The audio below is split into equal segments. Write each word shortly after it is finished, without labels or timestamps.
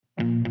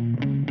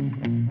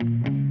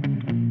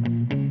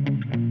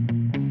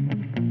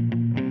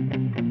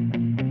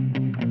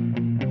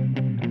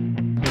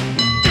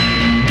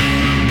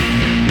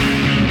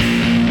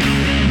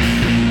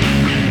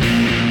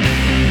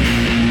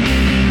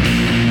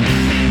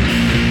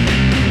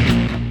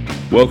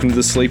Welcome to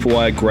the Sleeper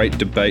Wire Great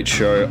Debate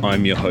Show.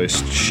 I'm your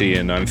host,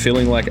 Sheehan. I'm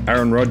feeling like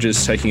Aaron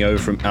Rodgers taking over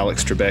from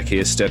Alex Trebek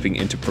here, stepping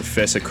into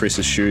Professor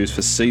Chris's shoes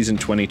for season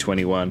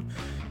 2021.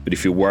 But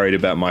if you're worried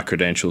about my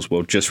credentials,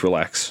 well, just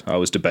relax. I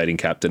was debating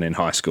captain in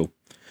high school.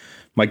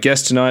 My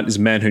guest tonight is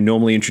a man who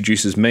normally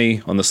introduces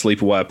me on the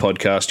Sleeper Wire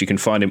podcast. You can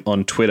find him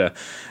on Twitter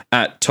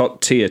at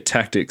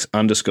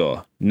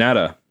TopTierTactics_.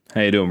 Nada,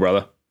 how you doing,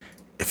 brother?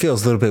 It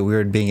feels a little bit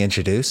weird being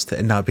introduced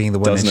and not being the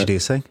one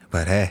introducing,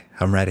 but hey,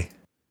 I'm ready.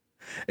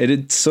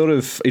 It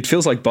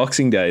feels like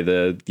Boxing Day.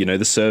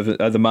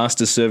 The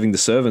master's serving the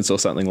servants or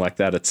something like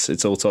that.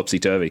 It's all topsy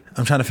turvy.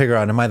 I'm trying to figure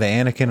out, am I the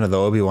Anakin or the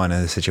Obi-Wan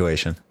in this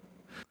situation?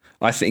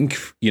 I think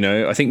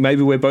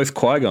maybe we're both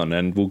Qui-Gon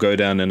and we'll go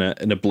down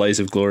in a blaze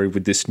of glory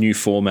with this new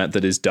format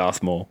that is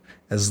Darth Maul.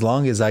 As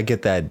long as I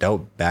get that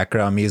dope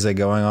background music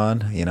going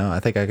on, I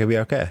think I could be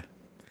okay.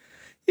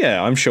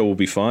 Yeah, I'm sure we'll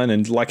be fine.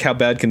 And how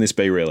bad can this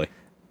be, really?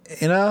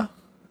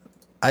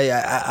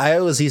 I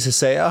always used to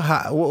say,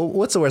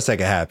 what's the worst that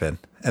could happen?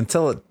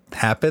 Until it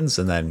happens,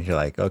 and then you're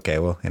like, okay,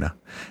 well,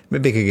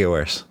 maybe it could get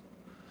worse.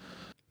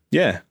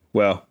 Yeah,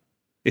 well,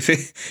 if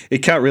it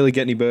can't really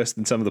get any worse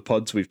than some of the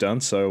pods we've done.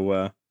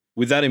 So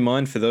with that in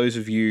mind, for those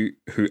of you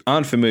who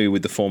aren't familiar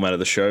with the format of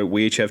the show,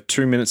 we each have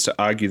 2 minutes to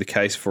argue the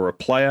case for a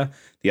player.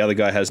 The other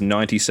guy has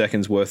 90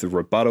 seconds worth of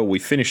rebuttal. We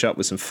finish up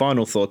with some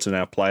final thoughts on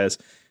our players,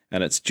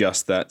 and it's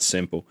just that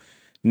simple.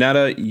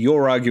 Nada,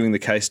 you're arguing the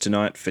case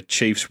tonight for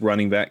Chiefs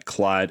running back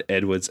Clyde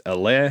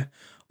Edwards-Helaire.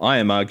 I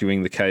am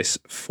arguing the case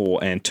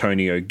for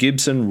Antonio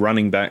Gibson,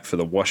 running back for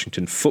the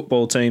Washington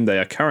football team. They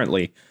are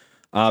currently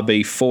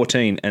RB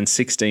 14 and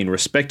 16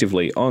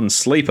 respectively on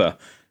Sleeper,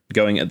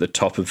 going at the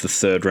top of the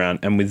third round.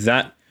 And with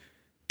that,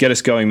 get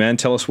us going, man.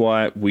 Tell us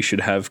why we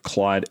should have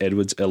Clyde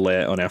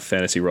Edwards-Helaire on our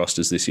fantasy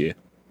rosters this year.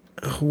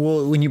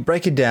 Well, when you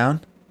break it down,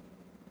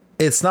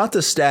 it's not the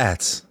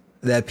stats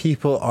that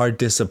people are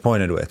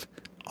disappointed with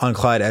on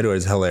Clyde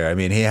Edwards-Helaire. I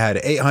mean, he had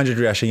 800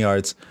 rushing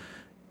yards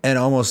and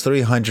almost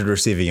 300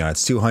 receiving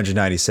yards,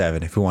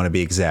 297 if we want to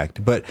be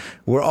exact. But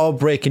we're all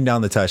breaking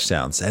down the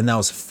touchdowns, and that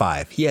was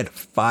 5. He had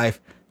 5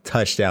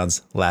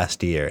 touchdowns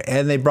last year.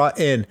 And they brought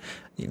in,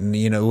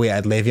 we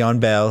had Le'Veon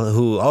Bell,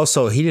 who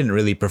also, he didn't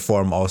really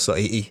perform also.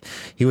 He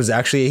was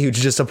actually a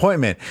huge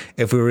disappointment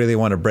if we really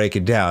want to break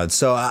it down.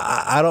 So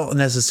I don't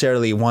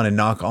necessarily want to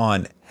knock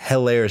on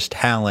Helaire's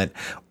talent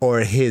or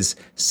his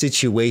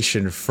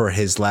situation for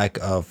his lack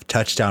of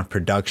touchdown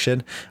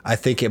production. I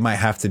think it might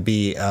have to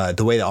be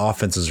the way the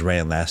offenses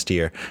ran last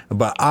year.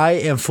 But I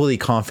am fully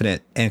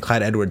confident in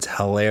Clyde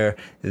Edwards-Helaire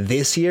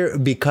this year,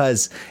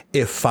 because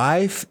if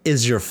 5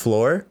 is your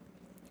floor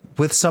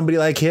with somebody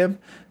like him,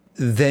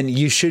 then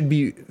you should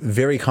be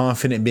very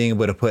confident being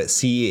able to put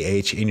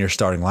CEH in your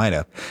starting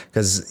lineup,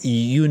 because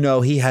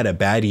he had a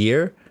bad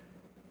year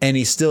and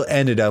he still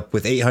ended up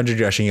with 800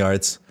 rushing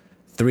yards,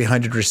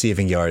 300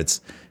 receiving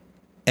yards,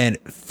 and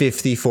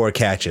 54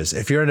 catches.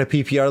 If you're in a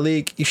PPR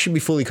league, you should be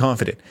fully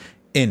confident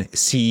in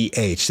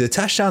CEH. The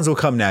touchdowns will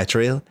come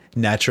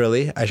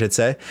naturally, I should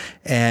say,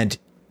 and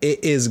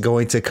it is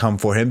going to come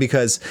for him,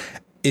 because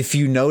if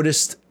you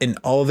noticed in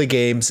all the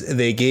games,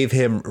 they gave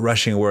him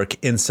rushing work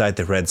inside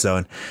the red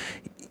zone.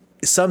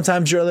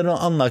 Sometimes you're a little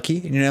unlucky,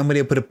 and you're not going to be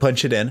able to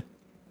punch it in.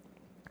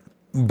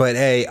 But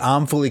hey,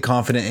 I'm fully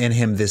confident in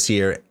him this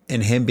year,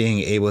 in him being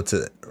able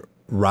to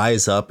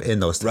rise up in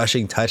those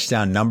rushing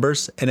touchdown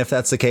numbers. And if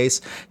that's the case,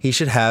 he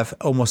should have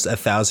almost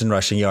 1,000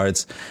 rushing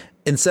yards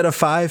instead of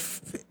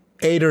 5,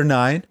 8, or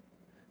 9,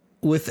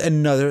 with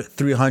another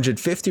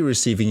 350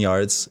 receiving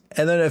yards.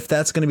 And then if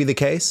that's going to be the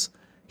case,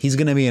 he's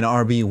going to be an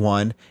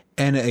RB1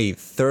 and a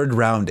third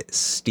round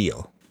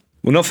steal.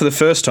 Well, not for the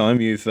first time.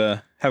 You've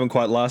haven't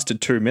quite lasted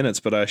 2 minutes,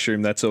 but I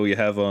assume that's all you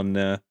have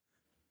on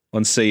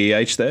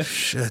CEH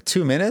there.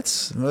 2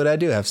 minutes? What did I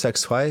do? Have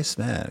sex twice?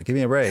 Man, give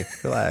me a break.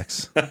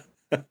 Relax.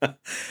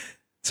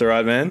 It's all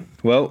right, man.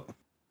 Well,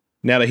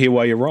 now to hear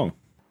why you're wrong.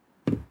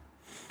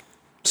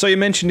 So you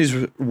mentioned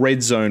his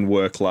red zone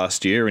work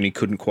last year and he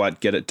couldn't quite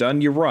get it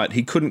done. You're right.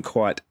 He couldn't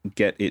quite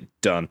get it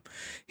done.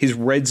 His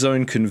red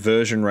zone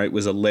conversion rate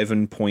was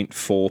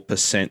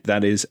 11.4%.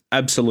 That is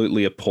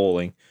absolutely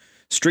appalling.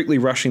 Strictly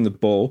rushing the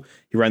ball,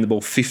 he ran the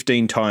ball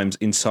 15 times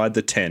inside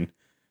the 10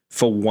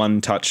 for 1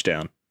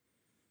 touchdown.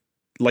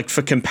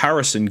 For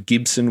comparison,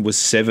 Gibson was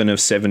 7 of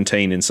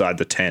 17 inside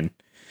the 10.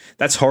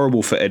 That's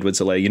horrible for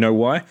Edwards-Helaire. You know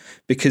why?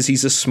 Because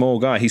he's a small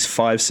guy. He's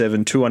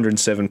 5'7",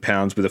 207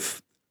 pounds with a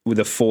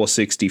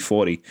 4.60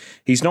 40.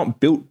 He's not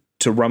built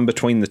to run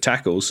between the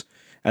tackles,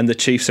 and the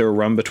Chiefs are a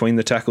run between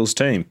the tackles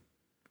team.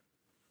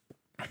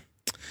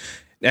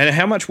 And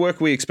how much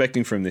work are we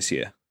expecting from this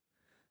year?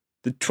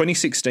 The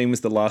 2016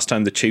 was the last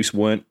time the Chiefs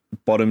weren't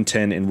bottom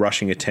 10 in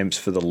rushing attempts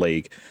for the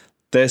league.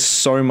 There's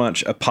so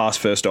much a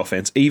pass-first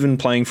offense, even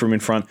playing from in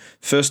front.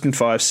 1st and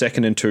 5,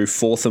 2nd and 2,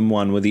 4th and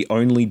 1 were the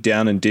only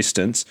down and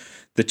distance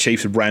the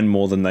Chiefs ran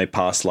more than they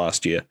passed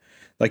last year.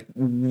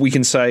 We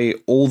can say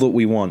all that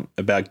we want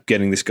about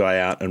getting this guy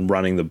out and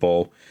running the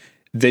ball.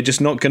 They're just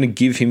not going to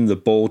give him the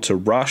ball to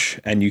rush,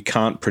 and you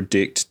can't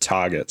predict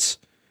targets.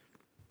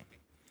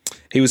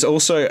 He was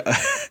also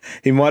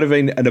He might have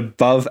been an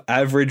above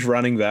average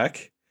running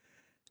back,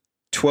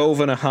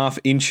 12.5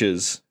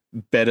 inches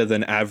better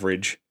than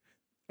average,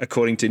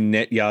 according to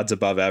net yards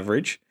above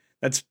average.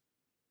 That's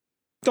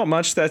not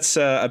much. That's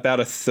about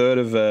a third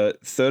of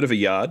a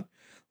yard.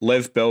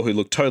 Lev Bell, who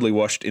looked totally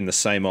washed in the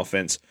same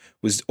offense,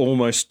 was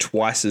almost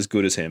twice as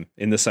good as him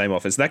in the same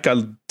offense. That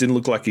guy didn't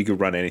look like he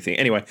could run anything.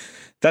 Anyway,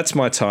 that's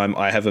my time.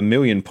 I have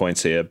 1,000,000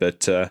 points here,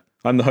 but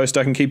I'm the host.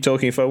 I can keep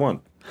talking if I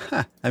want.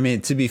 I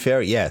mean, to be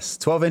fair, yes.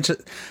 12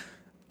 inches.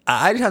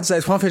 I'd have to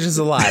say 12 inches is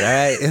a lot, all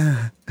right?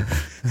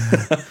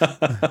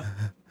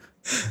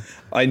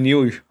 I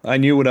knew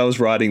when I was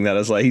writing that. I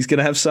was like, he's going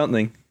to have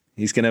something.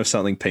 He's going to have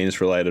something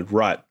penis related.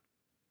 Right.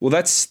 Well,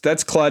 that's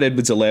Clyde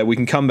Edwards-Helaire. We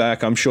can come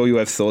back. I'm sure you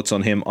have thoughts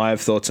on him. I have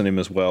thoughts on him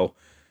as well.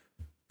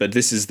 But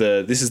this is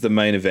the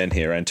main event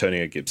here,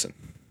 Antonio Gibson.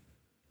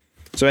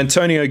 So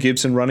Antonio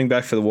Gibson, running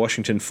back for the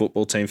Washington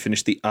football team,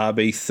 finished the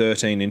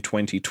RB13 in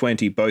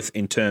 2020, both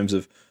in terms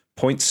of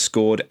points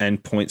scored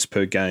and points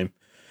per game.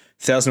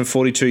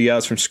 1,042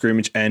 yards from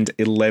scrimmage and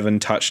 11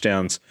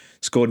 touchdowns.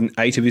 Scored in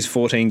 8 of his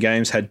 14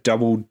 games, had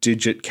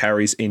double-digit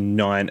carries in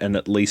 9 and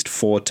at least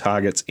 4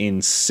 targets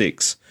in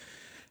 6.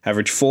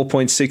 Averaged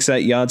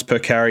 4.68 yards per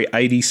carry,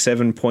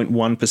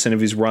 87.1% of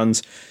his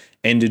runs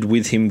ended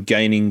with him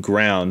gaining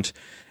ground.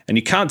 And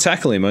you can't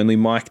tackle him. Only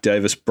Mike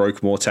Davis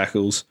broke more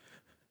tackles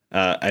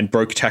and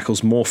broke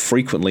tackles more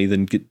frequently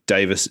than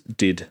Davis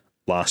did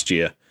last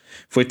year.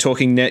 If we're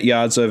talking net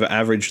yards over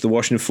average, the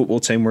Washington football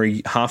team were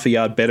half a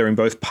yard better in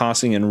both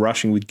passing and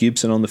rushing with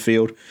Gibson on the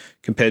field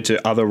compared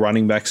to other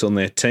running backs on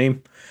their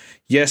team.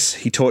 Yes,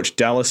 he torched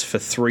Dallas for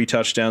 3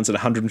 touchdowns at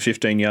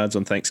 115 yards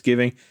on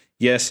Thanksgiving.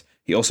 Yes,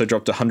 he also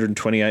dropped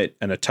 128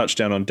 and a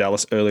touchdown on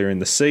Dallas earlier in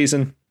the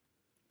season.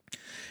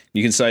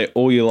 You can say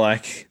all you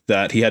like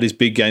that he had his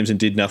big games and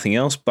did nothing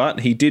else,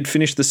 but he did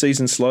finish the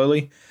season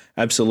slowly.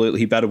 Absolutely,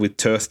 he battled with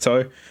turf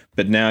toe,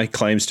 but now he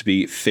claims to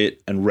be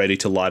fit and ready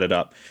to light it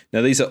up.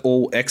 Now, these are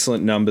all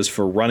excellent numbers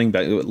for a running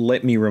back.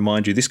 Let me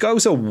remind you, this guy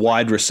was a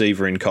wide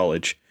receiver in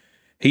college.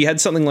 He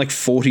had something like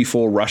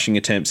 44 rushing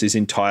attempts his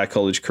entire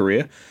college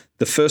career.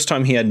 The first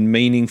time he had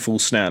meaningful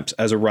snaps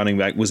as a running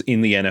back was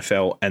in the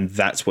NFL, and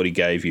that's what he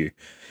gave you.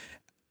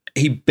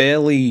 He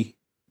barely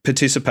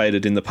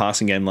participated in the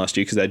passing game last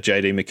year because they had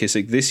J.D.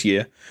 McKissick. This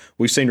year,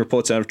 we've seen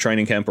reports out of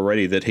training camp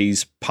already that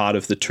he's part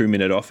of the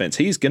 2-minute offense.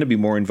 He's going to be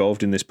more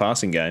involved in this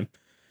passing game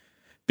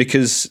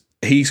because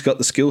he's got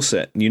the skill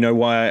set. And you know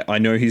why I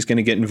know he's going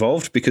to get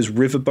involved? Because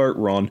Riverboat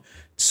Ron,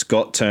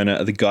 Scott Turner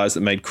are the guys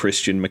that made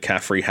Christian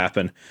McCaffrey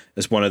happen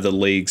as one of the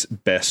league's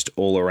best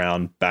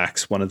all-around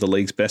backs, one of the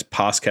league's best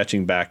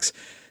pass-catching backs.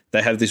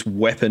 They have this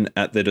weapon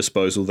at their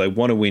disposal. They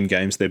want to win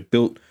games. They're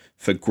built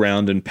for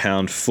ground and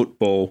pound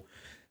football.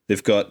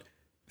 They've got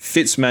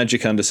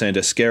Fitzmagic under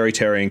center, Scary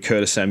Terry and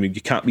Curtis Samuel.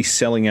 You can't be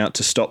selling out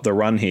to stop the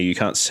run here. You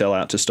can't sell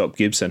out to stop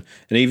Gibson.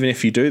 And even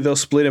if you do, they'll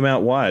split him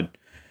out wide.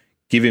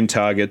 Give him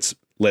targets,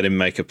 let him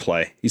make a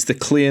play. He's the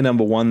clear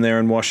number 1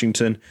 there in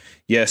Washington.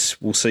 Yes,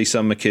 we'll see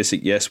some McKissick.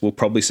 Yes, we'll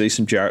probably see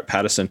some Jarrett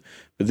Patterson.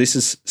 But this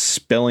is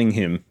spelling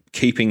him,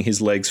 keeping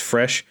his legs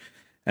fresh,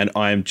 and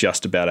I am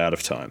just about out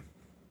of time.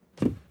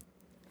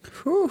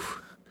 Whew.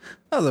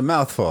 That was a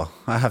mouthful.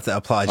 I have to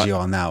applaud you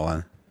on that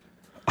one.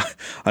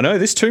 I know,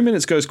 this 2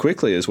 minutes goes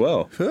quickly as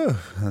well. Whew.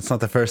 That's not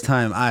the first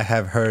time I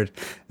have heard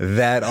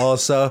that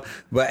also.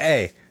 But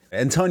hey,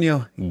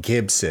 Antonio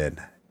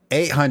Gibson,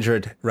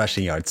 800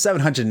 rushing yards,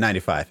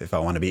 795 if I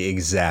want to be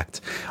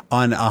exact,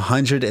 on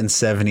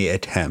 170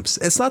 attempts.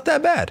 It's not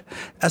that bad.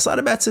 That's not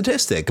a bad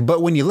statistic.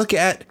 But when you look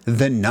at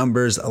the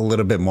numbers a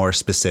little bit more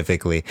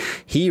specifically,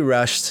 he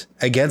rushed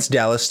against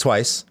Dallas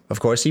twice. Of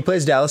course, he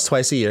plays Dallas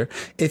twice a year.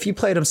 If you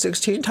played him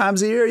 16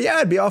 times a year, yeah,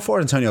 I'd be all for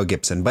Antonio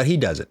Gibson, but he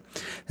doesn't.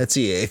 Let's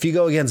see. If you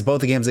go against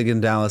both the games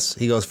against Dallas,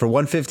 he goes for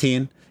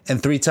 115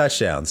 and 3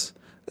 touchdowns.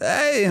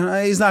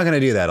 Hey, he's not going to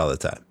do that all the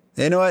time.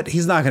 You know what?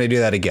 He's not going to do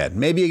that again.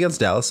 Maybe against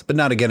Dallas, but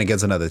not again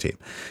against another team.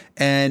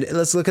 And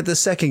let's look at the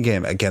second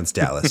game against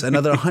Dallas.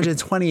 Another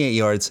 128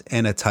 yards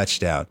and a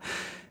touchdown.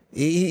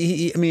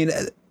 I mean,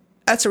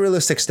 that's a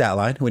realistic stat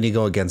line when you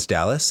go against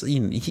Dallas.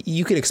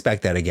 You could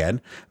expect that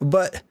again.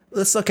 But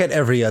let's look at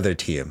every other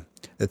team.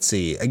 Let's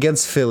see.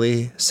 Against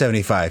Philly,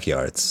 75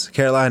 yards.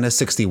 Carolina,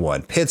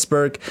 61.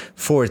 Pittsburgh,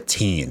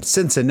 14.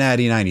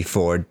 Cincinnati,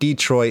 94.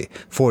 Detroit,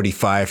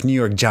 45. New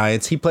York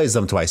Giants, he plays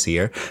them twice a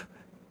year.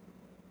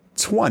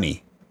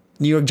 20.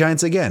 New York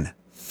Giants again,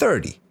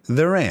 30.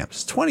 The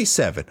Rams,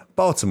 27.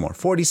 Baltimore,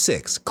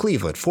 46.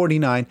 Cleveland,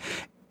 49.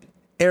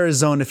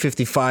 Arizona,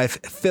 55.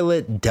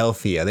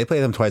 Philadelphia, they play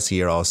them twice a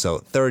year also,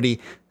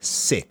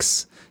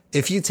 36.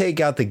 If you take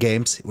out the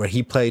games where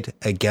he played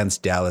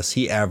against Dallas,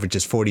 he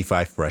averages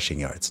 45 rushing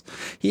yards.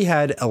 He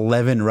had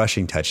 11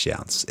 rushing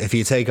touchdowns. If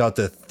you take out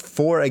the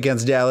 4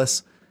 against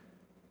Dallas,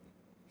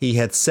 he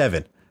had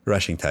 7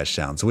 rushing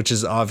touchdowns, which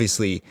is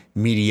obviously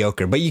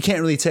mediocre, but you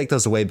can't really take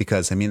those away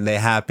because, I mean, they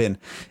happen.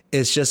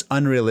 It's just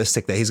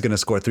unrealistic that he's going to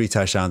score 3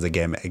 touchdowns a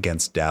game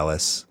against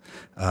Dallas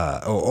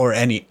or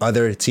any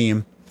other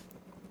team.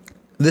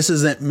 This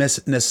isn't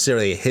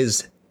necessarily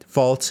his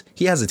fault.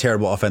 He has a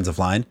terrible offensive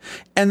line,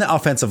 and the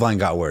offensive line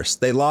got worse.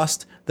 They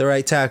lost the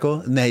right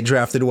tackle, and they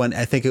drafted one,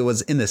 I think it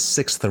was in the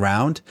 6th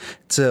round,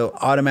 to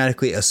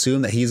automatically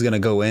assume that he's going to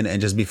go in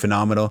and just be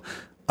phenomenal.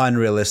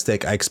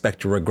 Unrealistic. I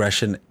expect a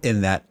regression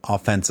in that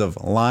offensive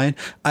line.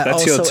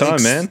 That's your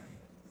time, man.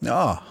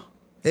 Oh,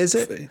 is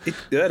it?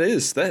 That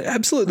is. That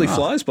absolutely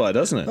flies by,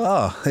 doesn't it?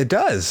 Oh, it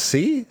does.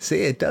 See,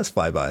 it does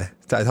fly by.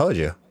 I told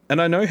you.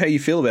 And I know how you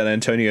feel about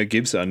Antonio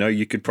Gibson. I know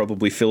you could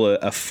probably fill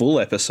a full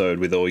episode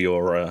with all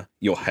your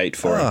hate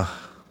for him.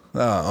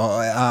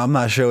 I'm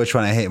not sure which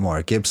one I hate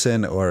more,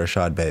 Gibson or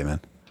Rashad Bateman.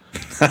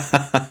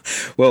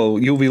 Well,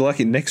 you'll be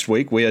lucky. Next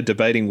week we are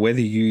debating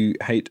whether you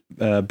hate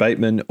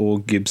Bateman or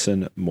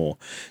Gibson more.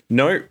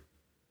 No,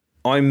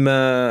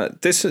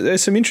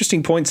 there's some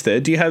interesting points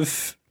there. Do you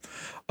have?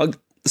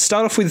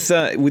 Start off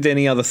with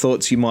any other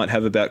thoughts you might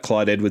have about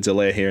Clyde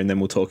Edwards-Helaire here, and then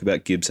we'll talk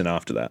about Gibson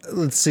after that.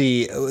 Let's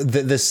see.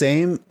 The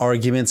same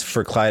arguments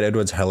for Clyde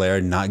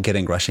Edwards-Helaire not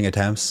getting rushing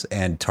attempts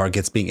and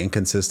targets being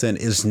inconsistent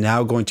is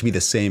now going to be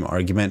the same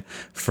argument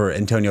for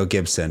Antonio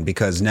Gibson,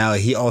 because now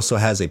he also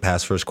has a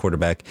pass-first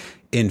quarterback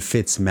in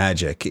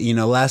Fitzmagic. You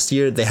know, last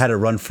year they had a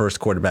run-first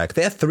quarterback.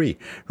 They had 3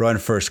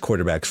 run-first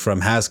quarterbacks,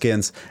 from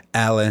Haskins,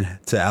 Allen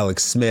to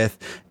Alex Smith,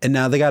 and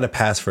now they got a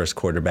pass-first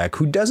quarterback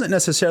who doesn't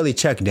necessarily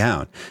check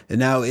down. And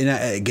now in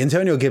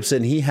Antonio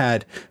Gibson, he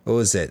had,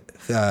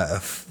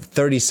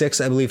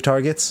 36, I believe,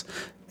 targets,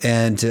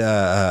 and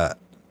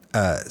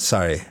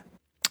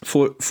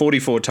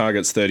 44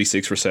 targets,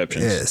 36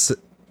 receptions. Yes.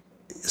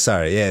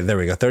 There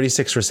we go.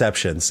 36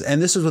 receptions.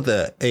 And this is with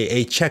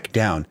a check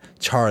down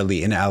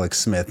Charlie and Alex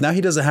Smith. Now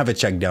he doesn't have a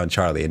check down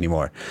Charlie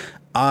anymore.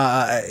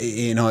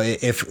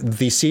 If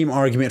the same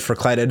argument for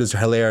Clyde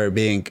Edwards-Helaire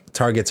being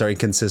targets are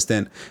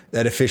inconsistent,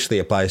 that officially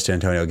applies to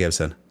Antonio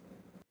Gibson.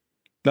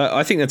 But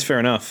I think that's fair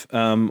enough.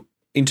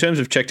 In terms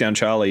of check down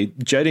Charlie,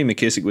 JD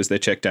McKissick was their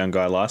check down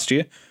guy last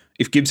year.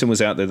 If Gibson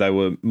was out there, they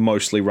were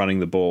mostly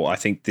running the ball. I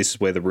think this is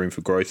where the room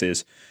for growth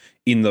is,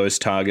 in those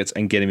targets,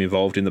 and get him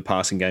involved in the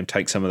passing game,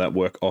 take some of that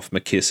work off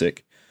McKissick.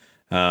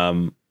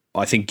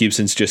 I think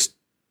Gibson's just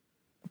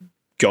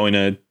going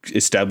to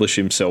establish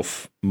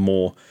himself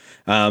more.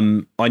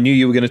 I knew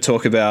you were going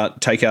to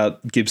take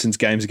out Gibson's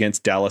games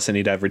against Dallas and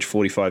he'd average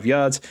 45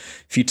 yards.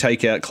 If you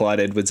take out Clyde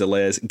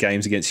Edwards-Helaire's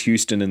games against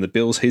Houston and the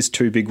Bills, his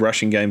 2 big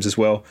rushing games as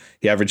well,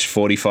 he averaged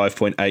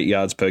 45.8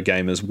 yards per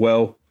game as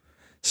well.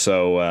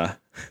 So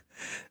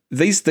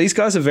these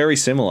guys are very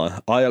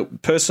similar. I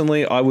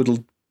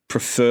would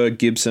prefer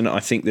Gibson.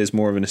 I think there's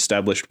more of an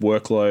established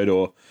workload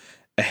or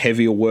a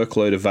heavier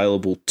workload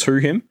available to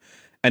him.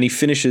 And he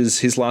finishes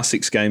his last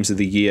 6 games of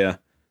the year.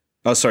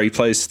 He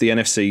plays the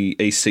NFC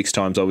East 6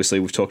 times. Obviously,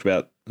 we've talked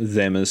about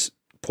them as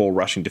poor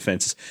rushing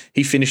defenses.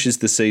 He finishes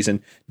the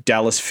season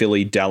Dallas,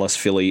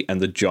 Philly,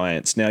 and the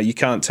Giants. Now, you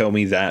can't tell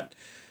me that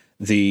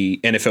the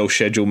NFL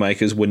schedule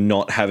makers were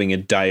not having a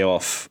day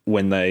off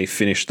when they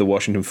finished the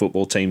Washington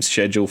football team's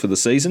schedule for the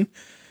season.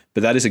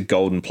 But that is a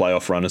golden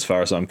playoff run as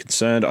far as I'm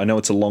concerned. I know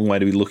it's a long way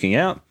to be looking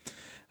out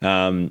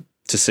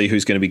to see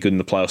who's going to be good in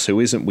the playoffs, who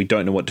isn't. We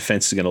don't know what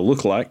defense is going to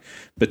look like.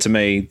 But to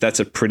me, that's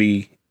a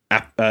pretty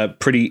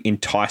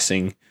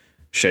enticing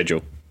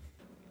schedule.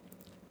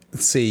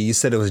 Let's see. You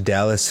said it was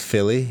Dallas,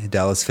 Philly?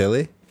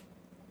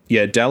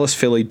 Yeah, Dallas,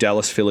 Philly,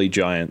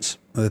 Giants.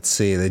 Let's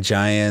see. The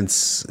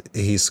Giants,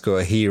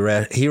 he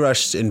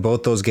rushed in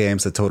both those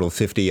games a total of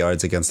 50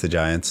 yards against the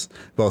Giants.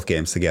 Both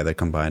games together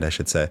combined, I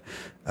should say.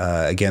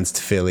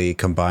 Against Philly,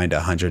 combined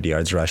 100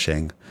 yards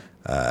rushing.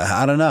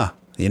 I don't know.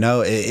 You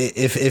know,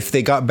 if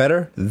they got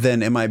better,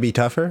 then it might be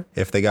tougher.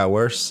 If they got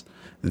worse,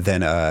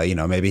 then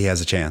maybe he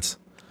has a chance.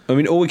 I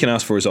mean, all we can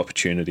ask for is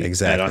opportunity.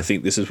 Exactly. And I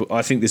think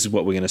this is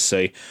what we're going to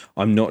see.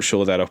 I'm not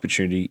sure that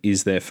opportunity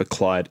is there for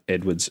Clyde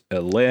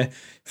Edwards-Helaire.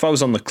 If I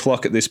was on the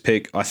clock at this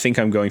pick, I think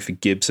I'm going for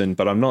Gibson,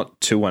 but I'm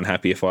not too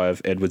unhappy if I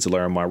have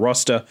Edwards-Helaire on my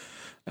roster.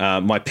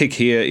 My pick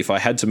here, if I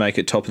had to make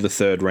it top of the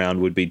 3rd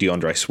round, would be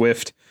DeAndre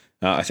Swift.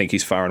 I think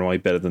he's far and away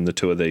better than the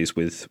 2 of these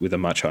with a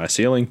much higher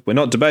ceiling. We're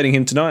not debating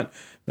him tonight.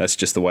 That's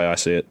just the way I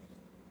see it.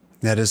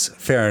 That is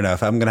fair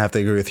enough. I'm going to have to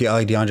agree with you. I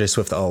like DeAndre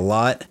Swift a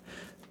lot.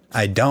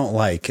 I don't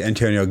like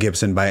Antonio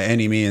Gibson by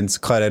any means.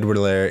 Clyde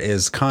Edwards-Helaire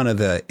is kind of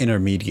the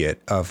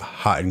intermediate of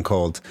hot and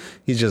cold.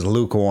 He's just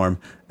lukewarm,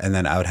 and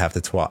then I would have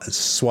to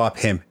swap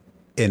him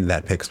in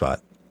that pick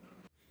spot.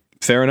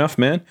 Fair enough,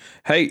 man.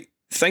 Hey,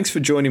 thanks for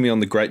joining me on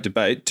the Great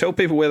Debate. Tell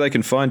people where they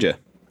can find you.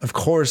 Of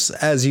course,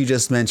 as you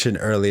just mentioned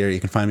earlier,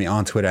 you can find me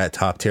on Twitter at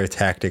Top Tier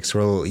Tactics,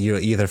 where you'll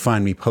either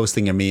find me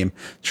posting a meme,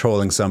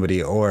 trolling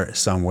somebody, or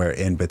somewhere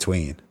in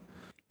between.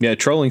 Yeah,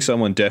 trolling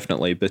someone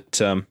definitely, but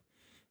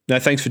no,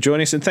 thanks for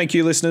joining us, and thank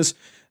you, listeners.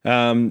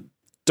 Don't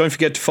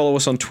forget to follow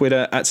us on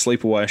Twitter at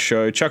Sleepaway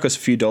Show. Chuck us a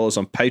few dollars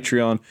on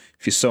Patreon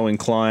if you're so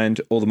inclined.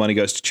 All the money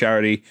goes to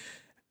charity.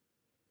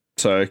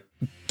 So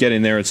get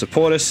in there and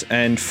support us,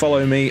 and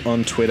follow me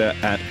on Twitter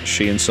at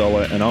Sheehan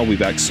Solo, and I'll be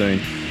back soon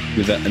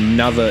with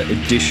another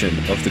edition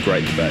of The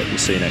Great Debate. We'll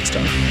see you next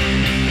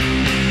time.